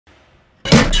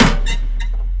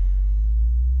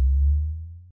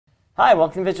Hi,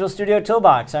 welcome to Visual Studio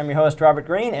Toolbox. I'm your host, Robert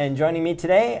Green, and joining me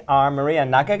today are Maria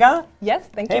Nakaga. Yes,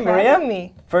 thank Hey, you for Maria. having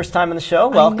me. First time on the show,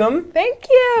 welcome. Thank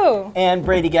you. And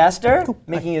Brady Gaster,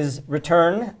 making his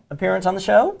return appearance on the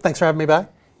show. Thanks for having me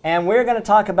back. And we're going to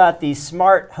talk about the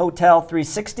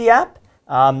SmartHotel360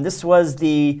 app. This was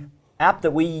the app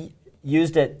that we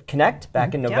used at Connect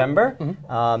back in November,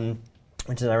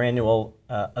 which is our annual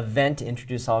event to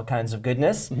introduce all kinds of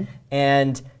goodness.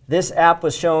 And this app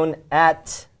was shown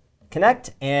at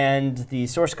Connect, and the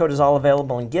source code is all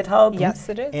available on GitHub. Yes,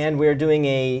 it is. And we're doing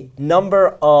a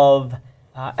number of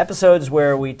episodes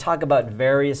where we talk about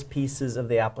various pieces of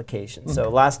the application. So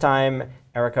last time,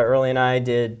 Erica Early and I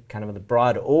did kind of the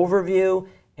broad overview,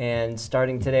 and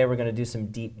starting today, we're going to do some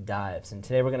deep dives. And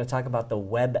today, we're going to talk about the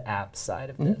web app side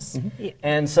of this.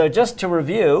 And so just to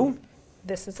review,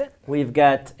 this is it. We've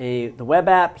got the web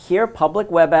app here, public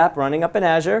web app running up in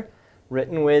Azure,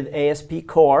 written with ASP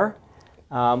Core.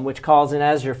 Which calls an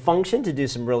Azure function to do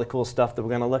some really cool stuff that we're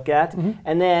going to look at.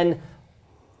 And then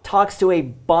talks to a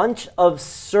bunch of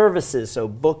services. So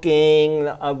booking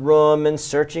a room and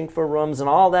searching for rooms and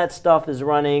all that stuff is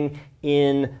running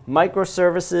in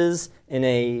microservices in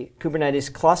a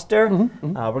Kubernetes cluster.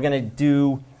 We're going to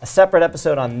do a separate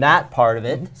episode on that part of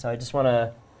it. So I just want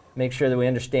to make sure that we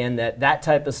understand that that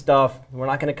type of stuff we're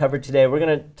not going to cover today. We're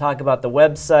going to talk about the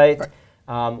website,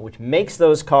 which makes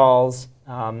those calls.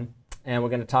 And we're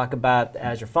going to talk about the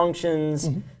Azure functions,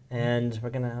 and we're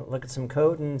going to look at some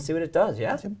code and see what it does,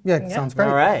 yeah? Yeah, sounds great.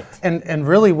 All right. And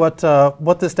really what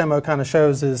this demo kind of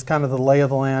shows is kind of the lay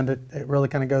of the land. It really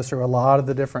kind of goes through a lot of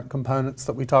the different components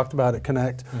that we talked about at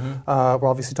Connect. We're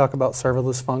obviously talking about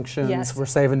serverless functions. Yes. We're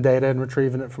saving data and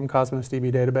retrieving it from Cosmos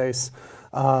DB database.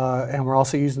 And we're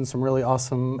also using some really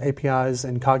awesome APIs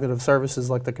in cognitive services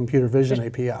like the computer vision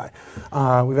API.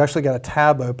 We've actually got a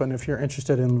tab open if you're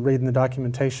interested in reading the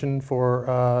documentation for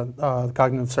the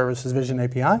Cognitive Services Vision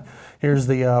API. Here's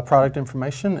the product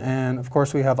information, and of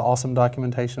course we have awesome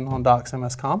documentation on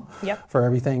docs.ms.com for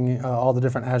everything, all the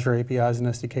different Azure APIs and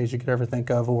SDKs you could ever think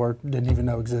of or didn't even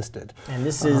know existed. And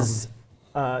this is,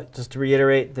 just to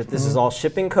reiterate, that this is all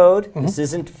shipping code. This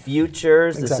isn't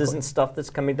futures. This isn't stuff that's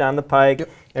coming down the pike.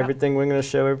 Everything we're going to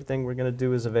show, everything we're going to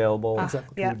do is available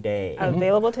today.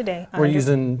 Available today. We're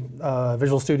using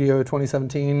Visual Studio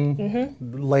 2017,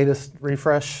 latest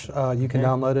refresh. You can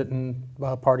download it and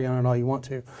party on it all you want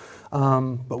to.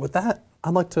 But with that,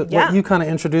 I'd like to let you kind of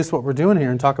introduce what we're doing here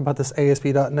and talk about this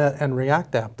ASP.NET and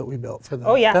React app that we built for the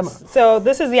demo. So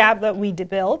this is the app that we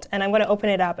built, and I'm going to open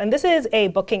it up. And this is a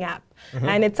booking app.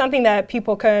 And it's something that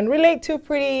people can relate to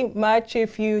pretty much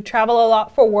if you travel a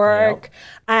lot for work.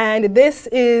 And this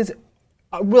is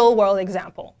a real-world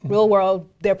example. Real-world,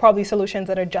 there are probably solutions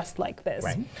that are just like this.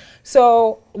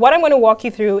 So what I'm going to walk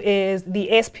you through is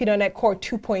the ASP.NET Core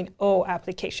 2.0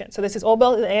 application. So this is all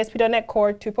built in ASP.NET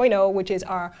Core 2.0, which is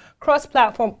our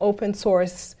cross-platform open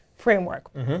source framework.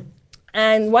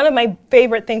 And one of my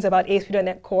favorite things about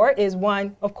ASP.NET Core is,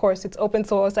 one, of course, it's open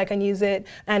source. I can use it,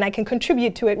 and I can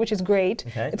contribute to it, which is great.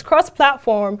 It's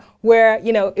cross-platform, where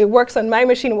it works on my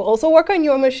machine, will also work on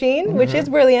your machine, which is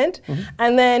brilliant.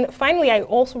 And then finally, I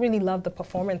also really love the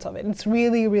performance of it. It's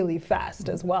really, really fast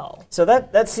as well. So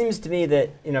that seems to me that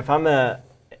if I'm a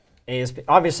ASP,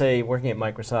 obviously working at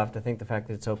Microsoft, I think the fact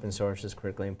that it's open source is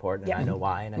critically important, and I know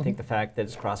why. And I think the fact that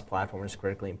it's cross-platform is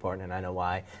critically important, and I know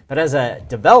why. But as a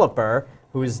developer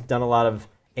who's done a lot of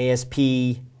ASP,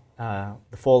 the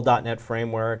full .NET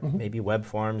framework, maybe web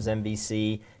forms,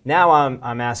 MVC, now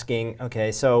I'm asking,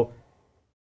 okay, so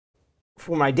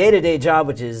for my day-to-day job,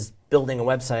 which is building a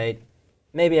website,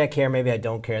 maybe I care, maybe I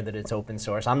don't care that it's open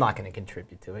source. I'm not going to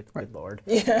contribute to it, good Lord.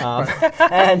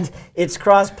 And it's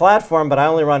cross-platform, but I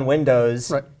only run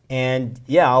Windows. And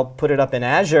I'll put it up in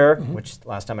Azure, which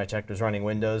last time I checked was running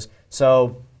Windows.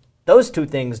 So those two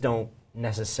things don't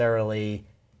necessarily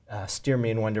steer me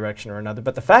in one direction or another.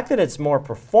 But the fact that it's more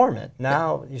performant,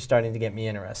 now you're starting to get me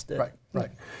interested.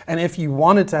 And if you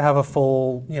wanted to have a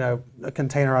full, a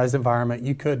containerized environment,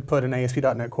 you could put an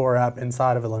ASP.NET Core app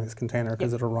inside of a Linux container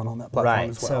because it'll run on that platform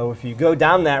as well. So if you go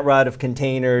down that route of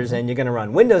containers and you're going to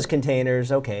run Windows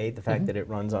containers, okay, the fact that it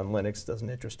runs on Linux doesn't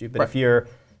interest you. But if you're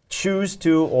choose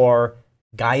to or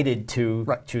guided to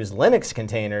choose Linux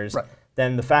containers,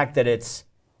 then the fact that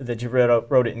you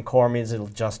wrote it in Core means it'll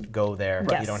just go there.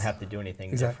 You don't have to do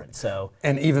anything different. So,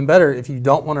 and even better, if you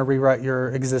don't want to rewrite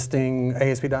your existing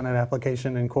ASP.NET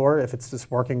application in Core, if it's just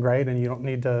working great and you don't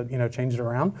need to change it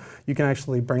around, you can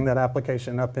actually bring that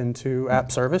application up into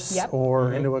App Service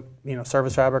or into a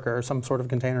Service Fabric or some sort of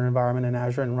container environment in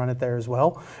Azure and run it there as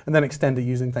well, and then extend it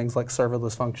using things like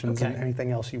serverless functions and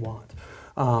anything else you want.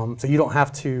 So you don't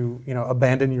have to,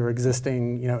 abandon your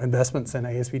existing, investments in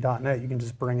ASP.NET. You can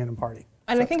just bring in and party.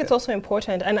 And I think it's also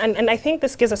important, and I think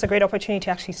this gives us a great opportunity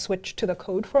to actually switch to the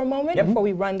code for a moment before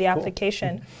we run the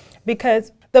application.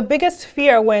 Because the biggest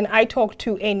fear when I talk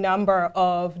to a number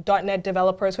of .NET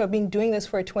developers who have been doing this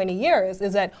for 20 years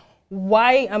is that,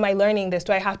 why am I learning this?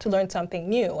 Do I have to learn something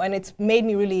new? And it's made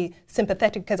me really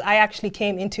sympathetic because I actually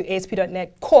came into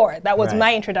ASP.NET Core. That was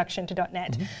my introduction to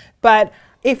 .NET. But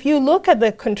if you look at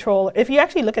the controller, if you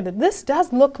actually look at it, this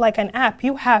does look like an app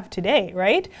you have today,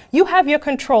 right? You have your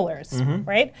controllers,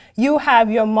 right? You have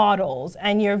your models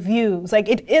and your views. Like,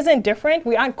 it isn't different.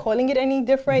 We aren't calling it any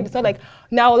different. It's not like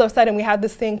now all of a sudden we have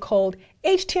this thing called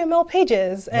HTML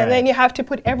pages, and then you have to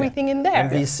put everything in there.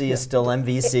 MVC is still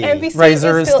MVC. MVC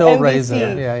Razor is still MVC.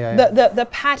 Razor. The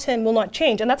pattern will not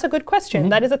change, and that's a good question.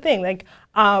 That is a thing. Like,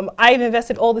 I've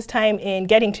invested all this time in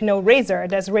getting to know Razor.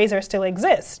 Does Razor still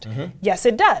exist? Yes,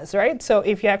 it does, right? So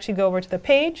if you actually go over to the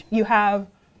page, you have,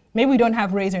 maybe we don't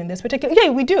have Razor in this particular, yeah,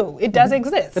 we do. It does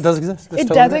exist. It does exist. It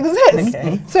does exist.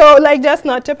 Okay. So, like, just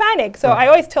not to panic. So I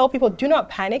always tell people, do not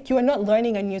panic. You are not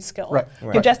learning a new skill.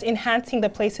 You're just enhancing the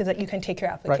places that you can take your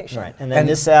application. Right. And then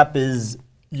this app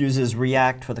uses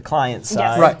React for the client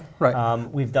side.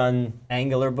 We've done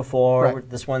Angular before.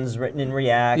 This one's written in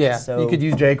React. Yeah, so you could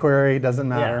use jQuery, doesn't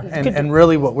matter. And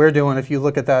really what we're doing, if you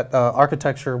look at that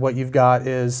architecture, what you've got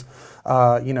is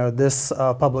this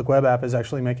public web app is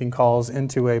actually making calls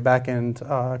into a back-end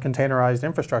containerized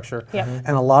infrastructure. And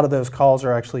a lot of those calls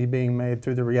are actually being made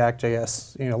through the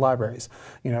React.js libraries.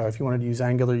 If you wanted to use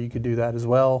Angular, you could do that as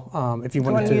well. If you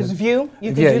wanted to use Vue,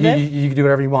 you could do that? You could do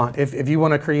whatever you want. If you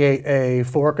want to create a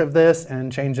fork of this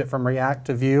and change it from React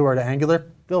to Vue or to Angular,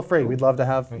 feel free. We'd love to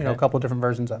have a couple of different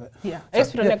versions of it. Yeah,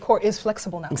 ASP.NET Core is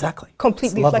flexible now. Exactly.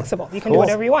 Completely flexible. You can do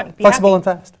whatever you want. Be flexible happy.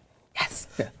 and fast. Yes.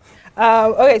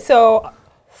 Okay, so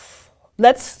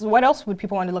what else would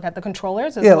people want to look at? The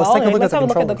controllers as well? Let's take a look let's have a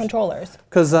look at the controllers.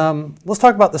 Because let's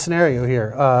talk about the scenario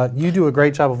here. You do a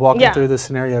great job of walking through this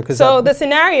scenario. So the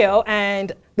scenario,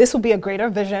 and this will be a greater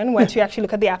vision once you actually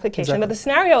look at the application, but the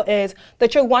scenario is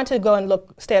that you want to go and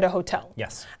stay at a hotel.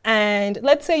 Yes. And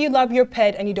let's say you love your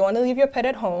pet and you don't want to leave your pet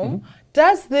at home.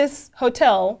 Does this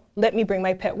hotel let me bring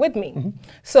my pet with me?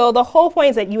 So the whole point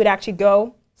is that you would actually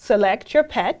go select your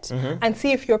pet and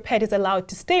see if your pet is allowed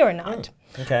to stay or not.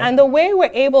 And the way we're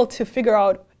able to figure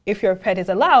out if your pet is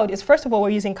allowed is, first of all, we're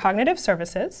using cognitive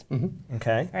services.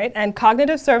 Right? And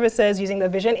cognitive services using the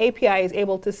Vision API is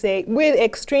able to say with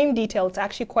extreme detail, it's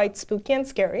actually quite spooky and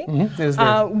scary,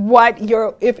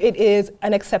 if it is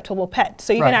an acceptable pet.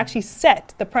 So you can actually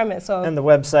set the premise of. And the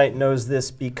website knows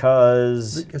this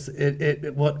because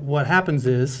what happens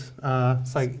is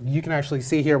it's like you can actually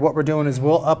see here what we're doing is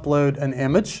we'll upload an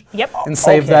image and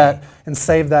save that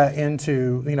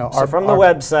into So from the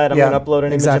website, I'm going to upload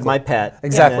an image of my pet.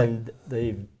 Exactly. And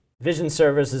the Vision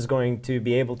service is going to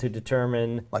be able to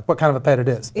determine like what kind of a pet it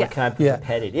is. What kind of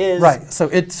pet it is. Right. So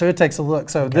it takes a look.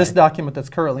 So this document that's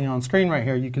currently on screen right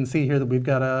here, you can see here that we've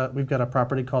got a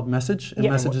property called message, and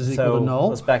message is equal to null.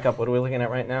 Let's back up. What are we looking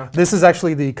at right now? This is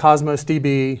actually the Cosmos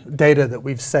DB data that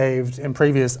we've saved in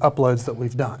previous uploads that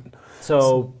we've done.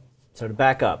 So to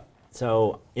back up,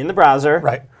 so in the browser,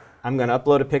 I'm going to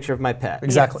upload a picture of my pet.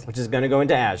 Exactly. Which is going to go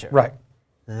into Azure. Right.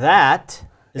 That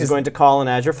is going to call an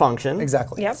Azure function.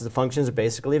 Exactly. So the functions are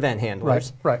basically event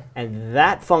handlers. Right. And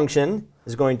that function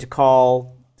is going to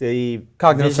call the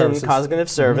cognitive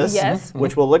service,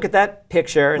 which will look at that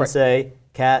picture and say,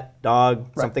 cat, dog,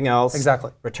 something else.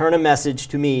 Exactly. Return a message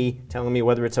to me telling me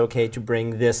whether it's okay to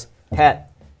bring this pet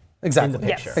in the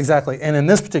picture. Exactly. And in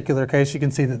this particular case, you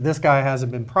can see that this guy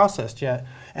hasn't been processed yet.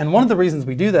 And one of the reasons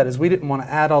we do that is we didn't want to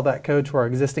add all that code to our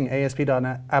existing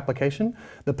ASP.NET application.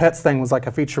 The pets thing was like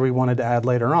a feature we wanted to add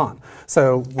later on.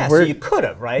 So, so you could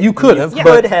have, right? You could have,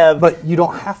 but you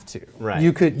don't have to. Right.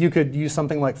 You could use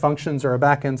something like functions or a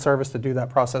back-end service to do that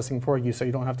processing for you, so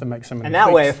you don't have to make so many And that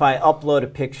tweaks. way, if I upload a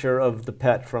picture of the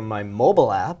pet from my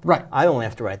mobile app, I only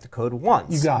have to write the code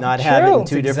once, not have it in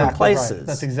two different places.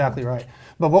 That's exactly right.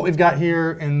 But what we've got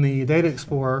here in the Data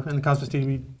Explorer, in the Cosmos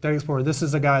DB Data Explorer, this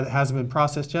is a guy that hasn't been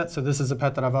processed yet. So this is a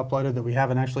pet that I've uploaded that we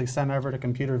haven't actually sent over to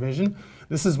computer vision.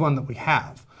 This is one that we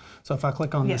have. So if I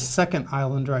click on the second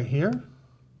island right here,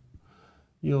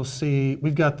 you'll see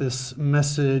we've got this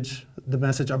message,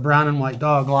 a brown and white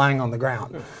dog lying on the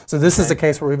ground. So this is a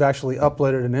case where we've actually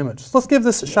uploaded an image. So let's give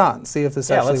this a shot and see if this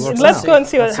actually works out. Let's go and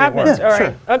see what happens. All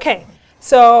right. Okay.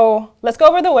 So let's go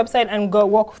over the website and go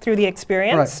walk through the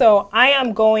experience. So I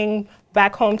am going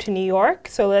back home to New York.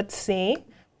 So let's see.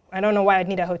 I don't know why I'd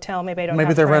need a hotel. Maybe I don't.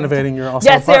 Maybe they're renovating your awesome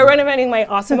apartment. Yes, they're renovating my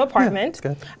awesome apartment.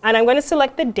 Good. And I'm going to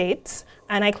select the dates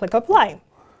and I click apply.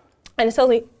 And it tells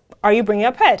me, are you bringing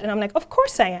a pet? And I'm like, of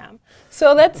course I am.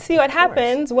 So let's see what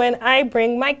happens when I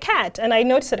bring my cat. And I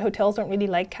noticed that hotels don't really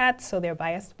like cats, so they're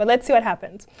biased. But let's see what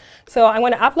happens. So I'm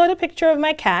going to upload a picture of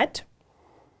my cat.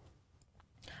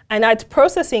 And now it's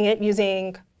processing it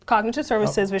using Cognitive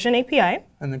Services Vision API.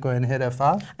 And then go ahead and hit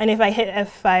F5. And if I hit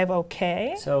F5,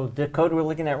 OK. So the code we're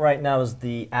looking at right now is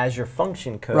the Azure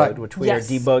function code, which we are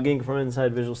debugging from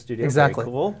inside Visual Studio. Exactly.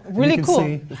 Very cool. Really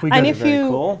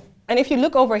cool. And if you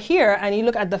look over here and you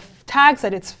look at the tags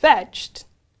that it's fetched.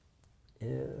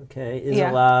 Okay, is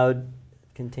allowed,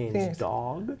 contains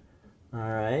dog. All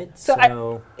right.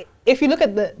 So if you look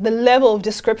at the level of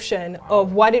description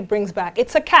of what it brings back,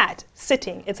 it's a cat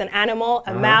sitting. It's an animal,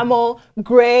 a mammal,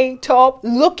 gray, taupe,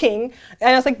 looking. And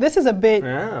I was like, this is a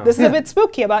bit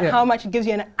spooky about how much it gives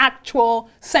you an actual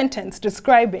sentence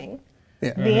describing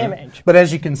the image. But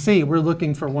as you can see, we're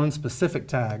looking for one specific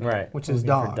tag, which is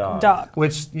dog. Dog.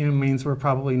 Which means we're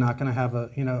probably not going to have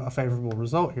a favorable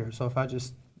result here. So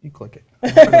if you click it.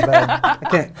 I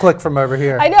can't click from over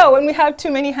here. I know, when we have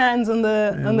too many hands on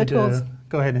the tools.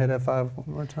 Go ahead and hit F5 one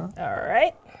more time. All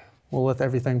right. We'll let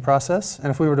everything process. And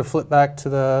if we were to flip back to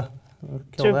the,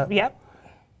 kill that. Yep.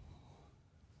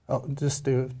 Oh, just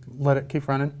let it keep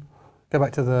running. Go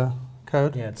back to the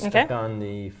code. Yeah, it's stuck on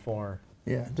the 4.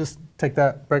 Yeah, just take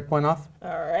that breakpoint off.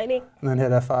 All righty. And then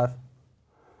hit F5.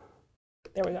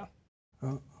 There we go.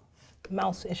 Oh.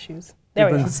 Mouse issues. There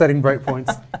we've we been go. setting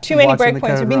breakpoints. Too many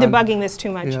breakpoints. We've been debugging this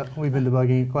too much. Yeah, we've been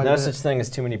debugging it quite a bit. No such thing as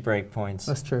too many breakpoints.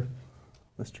 That's true.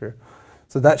 That's true.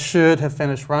 So that should have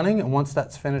finished running, and once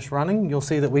that's finished running, you'll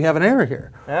see that we have an error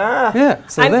here. Yeah,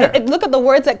 so there. Look at the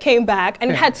words that came back, and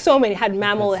it had so many. It had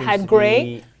mammal, it had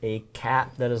gray. A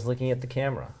cat that is looking at the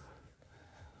camera.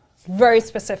 Very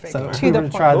specific, so to the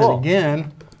point. Try that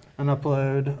again and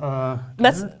upload. I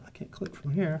can't click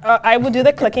from here. I will do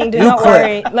the clicking. Do not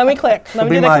worry. Let me click. Let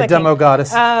me do the clicking. Be my demo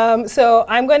goddess. So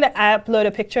I'm going to upload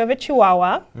a picture of a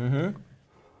chihuahua.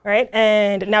 Right,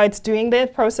 and now it's doing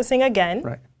the processing again.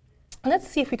 Right. Let's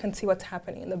see if we can see what's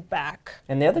happening in the back.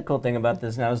 And the other cool thing about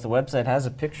this now is the website has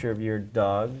a picture of your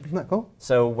dog. Isn't that cool?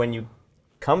 So when you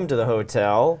come to the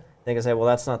hotel, they can say, well,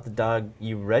 that's not the dog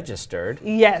you registered.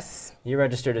 Yes. You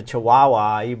registered a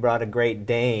Chihuahua. You brought a Great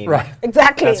Dane. Right.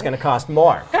 Exactly. That's going to cost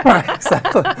more. Right.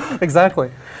 Exactly.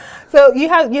 Exactly. So you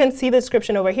can see the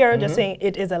description over here, just saying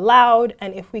it is allowed.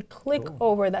 And if we click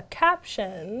over the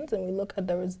captions and we look at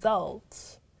the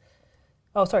results.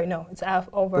 Oh, sorry, no, it's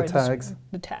over the tags.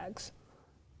 The tags.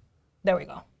 There we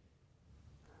go.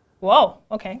 Whoa,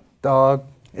 okay. Dog.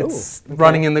 It's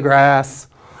running in the grass.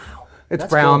 Wow. It's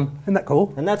brown. Cool. Isn't that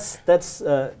cool? And that's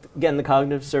again, the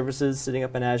cognitive services sitting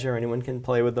up in Azure. Anyone can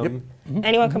play with them. Yep.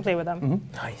 Anyone can play with them.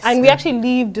 Nice. And we actually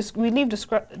leave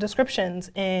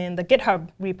descriptions in the GitHub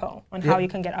repo on how you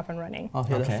can get up and running. I'll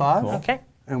hit F5. Cool. Okay.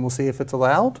 And we'll see if it's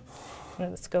allowed.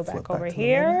 Let's go back over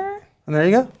here. And there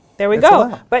you go. There we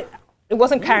go. But it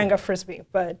wasn't carrying a frisbee,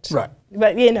 but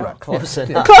you know, close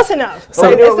enough. Close enough. So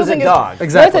it was a dog.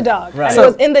 Exactly. It was a dog, and it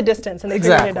was in the distance, and they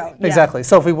figured it out. Exactly.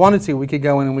 So if we wanted to, we could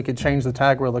go in and we could change the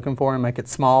tag we're looking for and make it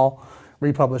small,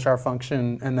 republish our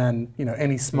function, and then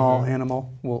any small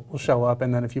animal will show up.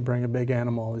 And then if you bring a big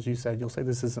animal, as you said, you'll say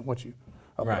this isn't what you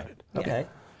uploaded. Right. Okay.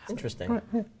 Interesting.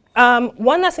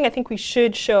 One last thing I think we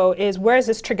should show is where is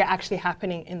this trigger actually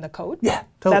happening in the code? Yeah,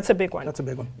 totally. That's a big one. That's a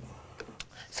big one.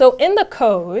 So in the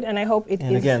code, and I hope it is...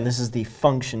 And again, this is the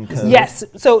function code. Yes.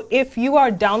 So if you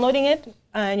are downloading it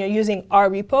and you're using our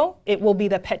repo, it will be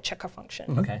the pet checker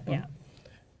function. Okay. Yeah.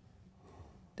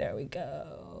 There we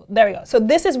go. There we go. So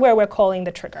this is where we're calling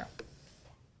the trigger.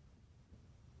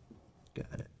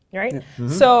 Got it. Right? Yeah.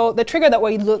 So the trigger that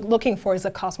we're looking for is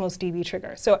the Cosmos DB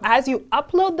trigger. So as you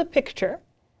upload the picture,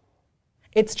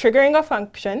 it's triggering a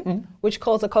function, which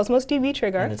calls a Cosmos DB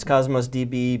trigger. And it's Cosmos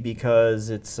DB because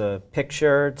it's a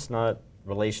picture. It's not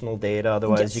relational data.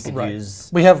 Otherwise, you could use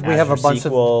we have a bunch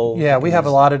SQL. of we have a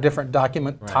lot of different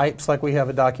document types. Like we have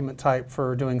a document type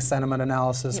for doing sentiment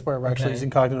analysis, where we're actually using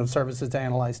cognitive services to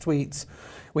analyze tweets.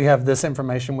 We have this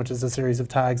information, which is a series of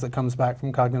tags that comes back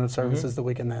from cognitive services that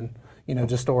we can then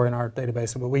just store in our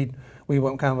database. But we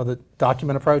went kind of with a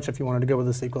document approach. If you wanted to go with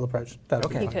a SQL approach, that would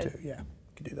be fine too. Yeah.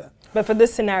 Do that. But for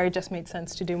this scenario, it just made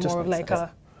sense to do more of like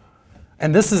a...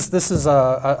 And this is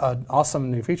an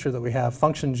awesome new feature that we have.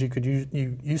 Functions you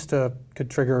could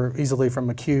trigger easily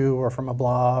from a queue or from a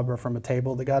blob or from a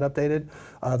table that got updated.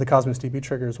 The Cosmos DB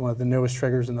trigger is one of the newest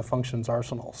triggers in the functions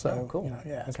arsenal. So cool.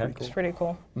 It's pretty cool. It's pretty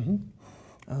cool.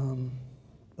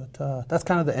 But that's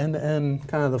kind of the end-to-end,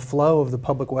 kind of the flow of the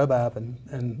public web app,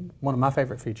 and one of my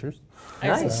favorite features.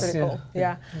 Nice. It's pretty cool.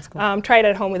 Yeah. Cool. Try it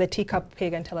at home with a teacup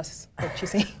pig and tell us what you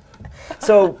see.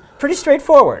 So pretty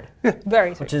straightforward.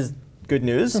 Very which is good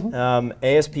news.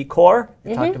 ASP Core,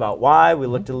 we talked about why. We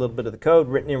looked at a little bit of the code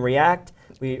written in React.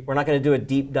 We're not going to do a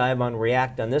deep dive on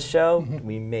React on this show.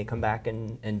 We may come back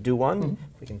and do one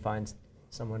if we can find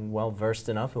someone well-versed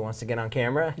enough who wants to get on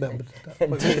camera and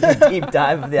do the deep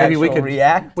dive of the actual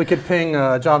React. We could ping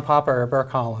John Popper or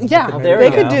Burke Holland. Yeah,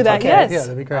 they could do that, okay. yes. Yeah,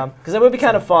 that'd be great. Because that would be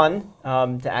kind of fun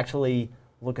to actually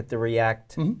look at the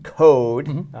React code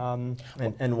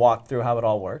and walk through how it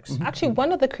all works. Actually,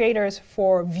 one of the creators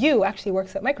for Vue actually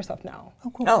works at Microsoft now.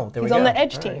 Oh, cool. Oh, there we He's go. on the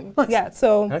Edge All team. Nice. Yeah,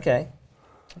 so Okay.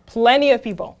 plenty of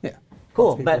people. Yeah.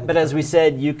 Cool, but as we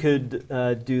said, you could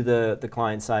do the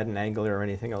client side in Angular or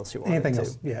anything else you wanted Anything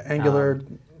else? Yeah, Angular,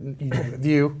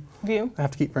 Vue. Vue. I have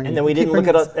to keep bringing. And then we didn't look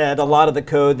at a lot of the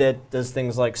code that does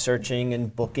things like searching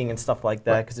and booking and stuff like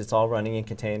that, because it's all running in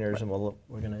containers, and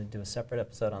we're going to do a separate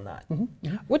episode on that.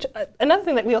 Which, another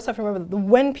thing that we also have to remember,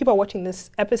 when people are watching this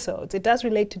episodes, it does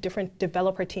relate to different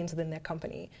developer teams within their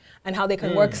company and how they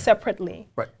can work separately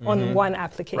on one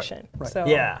application. So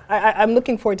Yeah. I'm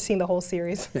looking forward to seeing the whole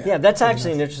series. Yeah, that's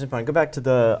actually an interesting point. Go back to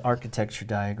the architecture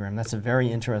diagram. That's a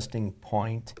very interesting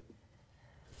point.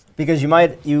 Because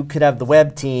you could have the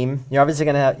web team. You're obviously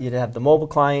going to have the mobile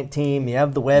client team. You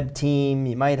have the web team.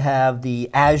 You might have the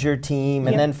Azure team,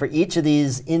 and then for each of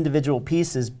these individual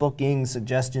pieces, bookings,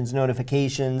 suggestions,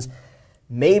 notifications,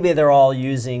 maybe they're all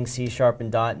using C#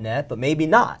 and .NET, but maybe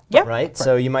not. Right?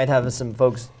 So you might have some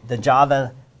folks, the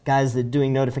Java guys that are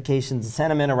doing notifications and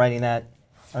sentiment are writing that.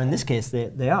 Or in this case,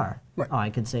 they are. Oh, I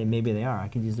could say maybe they are. I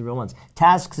could use the real ones.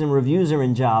 Tasks and reviews are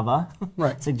in Java.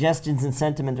 Suggestions and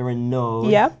sentiment are in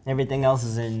Node. Everything else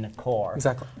is in Core.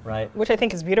 Exactly. Right. Which I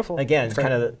think is beautiful. Again, it's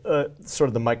kind of sort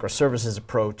of the microservices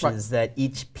approach is that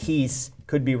each piece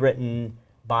could be written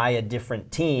by a different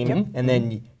team, and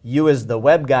then you as the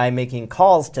web guy making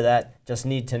calls to that just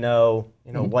need to know,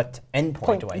 what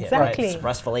endpoint do I hit? Exactly. Right?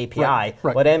 RESTful API.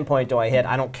 What endpoint do I hit?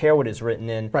 I don't care what is written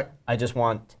in. I just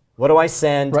want. What do I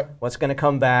send? What's going to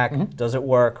come back? Does it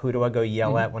work? Who do I go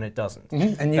yell at when it doesn't?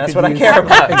 And that's what I care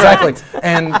about. Exactly.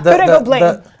 And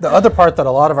the other part that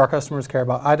a lot of our customers care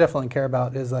about, I definitely care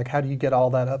about, is like, how do you get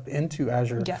all that up into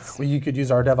Azure? Well, you could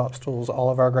use our DevOps tools, all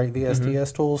of our great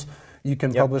VSTS tools. You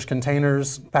can publish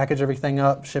containers, package everything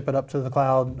up, ship it up to the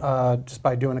cloud just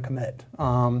by doing a commit.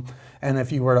 And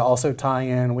if you were to also tie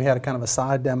in, we had a kind of a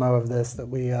side demo of this that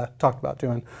we talked about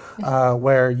doing,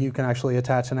 where you can actually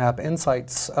attach an App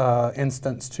Insights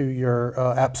instance to your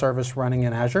app service running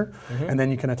in Azure, and then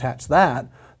you can attach that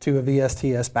to a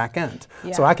VSTS backend.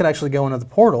 So I could actually go into the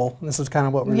portal. This is kind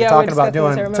of what we were talking about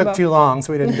doing. It took too long,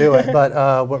 so we didn't do it.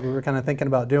 But what we were kind of thinking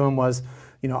about doing was,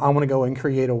 I want to go and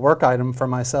create a work item for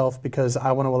myself because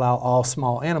I want to allow all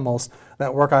small animals.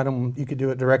 That work item, you could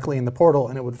do it directly in the portal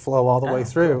and it would flow all the way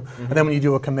through. And then when you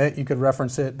do a commit, you could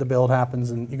reference it, the build happens,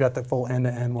 and you got the full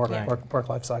end-to-end work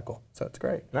life cycle. So it's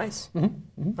great. Nice. All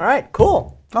right,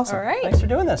 cool. Awesome. All right. Thanks for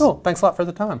doing this. Cool. Thanks a lot for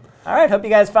the time. All right, hope you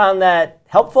guys found that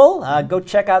helpful. Go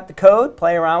check out the code,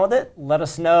 play around with it. Let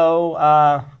us know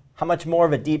how much more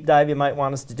of a deep dive you might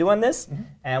want us to do on this.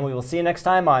 And we will see you next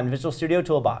time on Visual Studio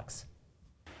Toolbox.